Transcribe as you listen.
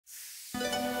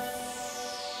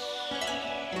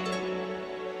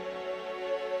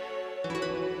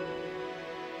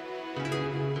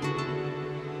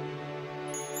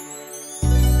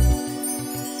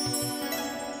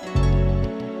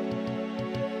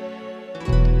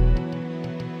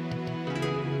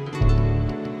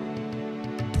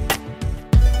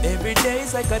Every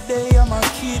day's like a day, I'm a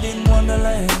kid in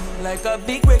Wonderland. Like a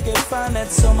big reggae fan at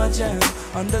Summer Jam.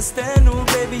 Understand, oh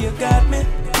baby, you got me.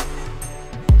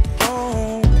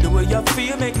 Oh, the way you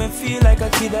feel make me feel like a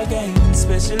kid again.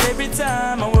 Special every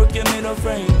time I work your middle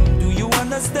frame. Do you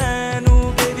understand,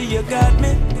 oh baby, you got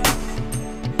me.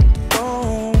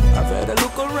 Oh, I've had a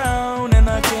look around and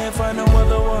I can't find no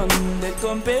other one that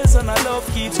compares, and our love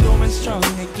keeps going strong.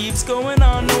 It keeps going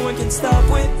on, no one can stop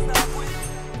with.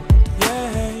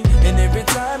 And every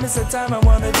time it's a time I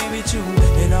wanna be with you.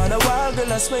 And all the while,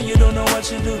 girl, I swear you don't know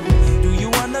what you do. Do you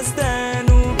understand?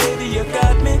 Ooh, baby, you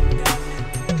got me.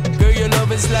 Girl, your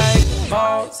love is like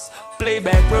pause,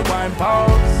 playback, rewind,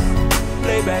 pause.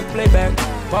 Playback,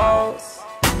 pause.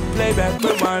 Playback,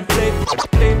 rewind,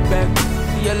 playback.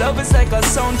 Your love is like a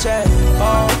soundtrack.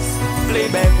 Pause,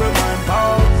 playback, rewind,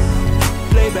 pause.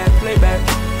 Playback,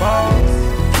 pause.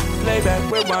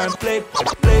 Playback, rewind,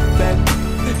 playback.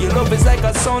 Your love is like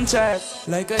a soundtrack.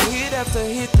 Like a hit after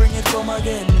hit, bring it home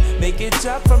again. Make it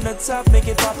drop from the top, make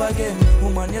it pop again.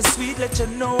 Woman, you're sweet, let you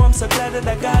know I'm so glad that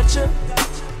I got you.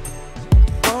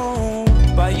 Oh,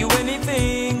 buy you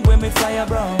anything when we fly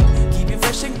abroad. Keep you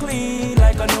fresh and clean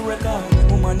like a new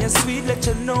record. Woman, you're sweet, let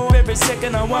you know every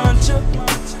second I want you.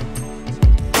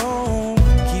 Oh,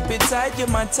 keep it tight, you're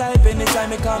my type.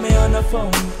 Anytime you call me on the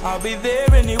phone, I'll be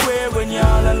there anywhere when you're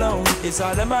all alone. It's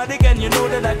automatic and you know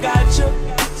that I got you.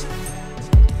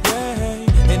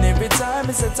 And every time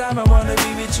it's a time I wanna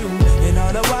be with you. And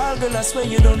all the while, girl, I swear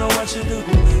you don't know what you do.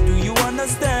 Do you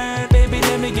understand? Baby,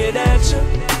 let me get at you.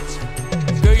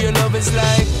 Girl, your love is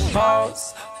like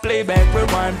pause, playback,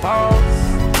 rewind, pause.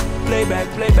 Playback,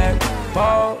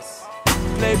 pause.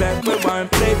 Playback,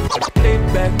 rewind,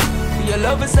 playback. Your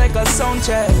love is like a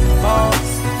soundtrack.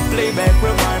 Pause, playback,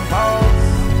 rewind, pause.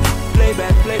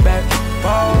 Playback,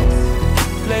 pause.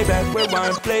 Playback,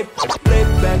 rewind,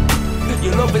 playback.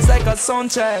 Your love is like a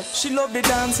soundtrack. She love the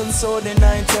dance and so the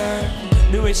night turn.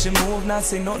 The way she move, not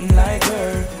say nothing like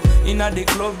her. Inna the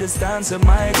club, just dance with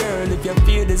my girl. If you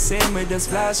feel the same way, just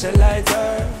flash a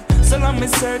lighter. So long me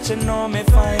search and know me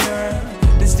find her.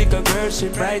 The sticker girl, she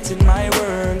bright in my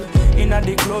world. Inna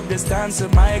the club, just dance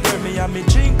with my girl. Me and me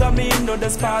drink and me know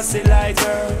just pass it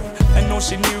lighter. I know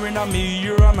she nearing on me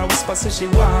ear and I whisper say she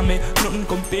want me. Nothing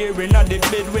comparing at the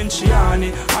bed when she on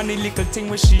it. And the little thing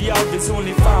when she out is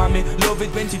only for me. Love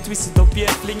it when she twist it up,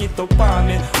 yeah, fling it up on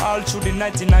me. All through the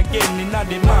night and again in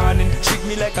the morning. Treat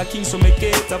me like a king so me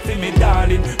get up in me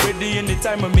darling. Ready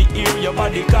anytime when me hear your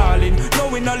body calling.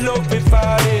 Knowing I love me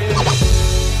falling.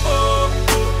 Oh,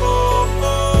 oh, oh,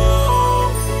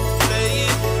 oh. Play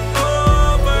it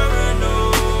over and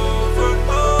over,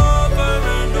 over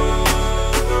and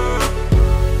over.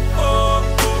 Oh,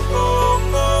 oh,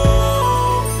 oh, oh.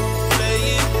 Play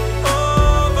it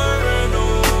over and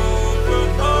over,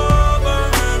 over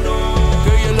and over.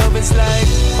 Girl, your love is like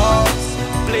pause,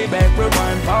 playback,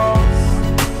 rewind, pause.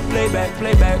 Playback,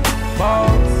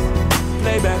 pause.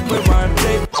 Playback, rewind,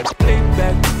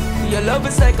 playback. Your love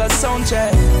is like a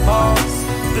soundtrack. Pause,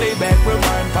 playback,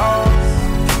 rewind, pause.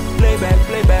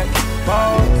 Playback,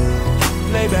 pause.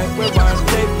 Playback, rewind,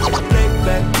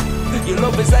 playback. Your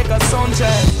love is like a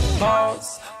soundtrack.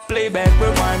 Pause, playback,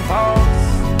 rewind, pause.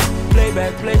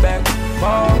 Playback,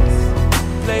 pause.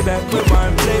 Playback,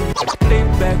 rewind,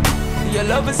 playback. Your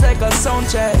love is like a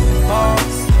soundtrack.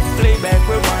 Pause, playback,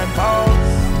 rewind, pause.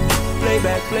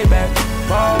 Playback,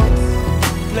 pause.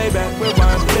 Playback,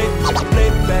 rewind,